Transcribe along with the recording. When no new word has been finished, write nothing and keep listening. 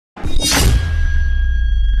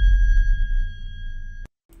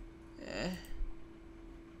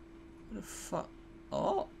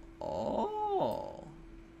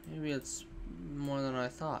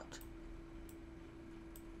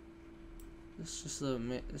It's just a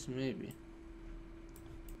this maybe.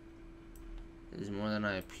 It is more than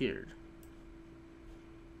I appeared.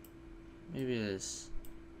 Maybe it is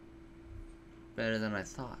better than I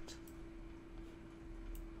thought.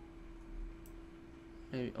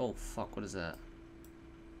 Maybe. Oh fuck! What is that?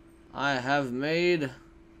 I have made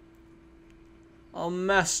a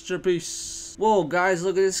masterpiece. Whoa, guys!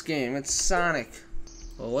 Look at this game. It's Sonic.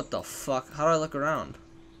 Oh, what the fuck? How do I look around?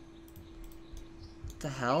 What the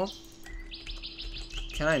hell?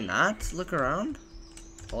 Can I not look around?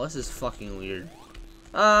 Oh, this is fucking weird.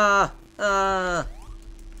 What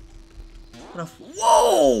a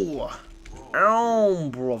whoa! Oh,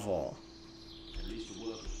 bravo.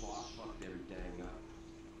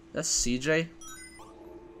 That's CJ?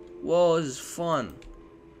 Whoa, this is fun.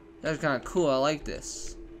 That's kind of cool. I like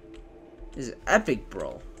this. This is epic,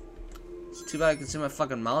 bro. It's too bad I can see my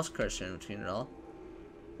fucking mouse cursor in between it all.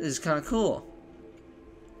 This is kind of cool.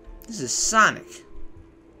 This is Sonic.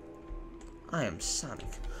 I am Sonic.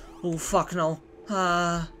 Oh, fuck no.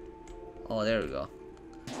 Oh, there we go.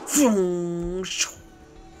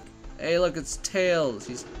 Hey, look, it's Tails.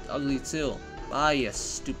 He's ugly too. Bye, you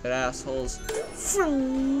stupid assholes.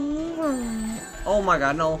 Oh my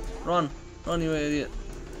god, no. Run. Run, you idiot.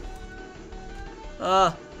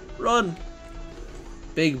 Run.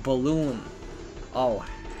 Big balloon. Oh,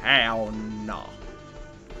 hell no.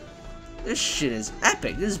 This shit is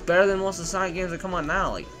epic. This is better than most of the Sonic games that come on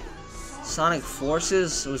now. Like, Sonic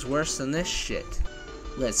Forces was worse than this shit.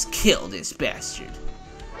 Let's kill this bastard.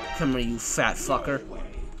 Come here, you fat fucker.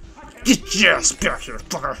 Get your ass back here,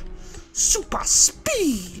 fucker. Super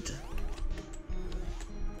speed.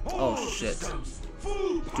 Oh shit.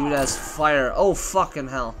 Dude has fire. Oh fucking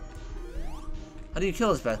hell. How do you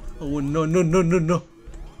kill this bastard? Oh no no no no no.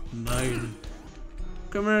 Mine.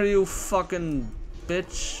 Come here, you fucking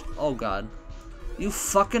bitch. Oh god. You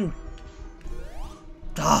fucking.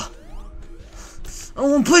 Ah. I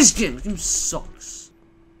don't want to play this game. This game sucks.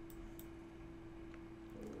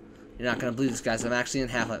 You're not gonna believe this, guys. I'm actually in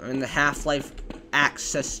Half-Life. I'm in the Half-Life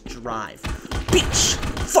Access Drive. Bitch!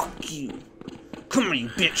 Fuck you! Come here, you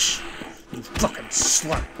bitch! You fucking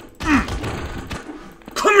slut!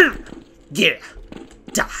 Come here! Yeah!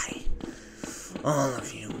 Die! All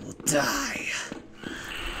of you will die.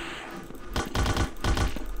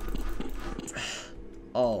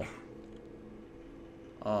 Oh.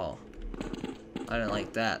 Oh. I didn't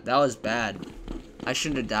like that. That was bad. I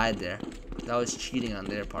shouldn't have died there. That was cheating on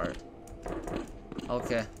their part.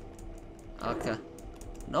 Okay. Okay.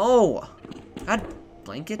 No! God,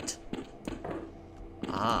 blanket?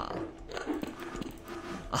 Ah.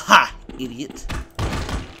 Aha! Idiot.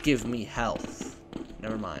 Give me health.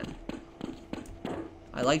 Never mind.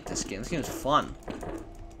 I like this game. This game is fun.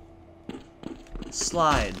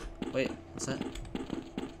 Slide. Wait, what's that?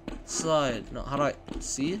 Slide. No, how do I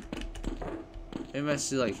see it? Maybe I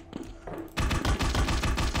see like.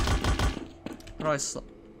 How do I slide?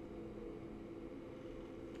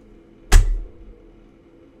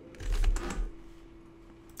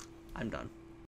 I'm done.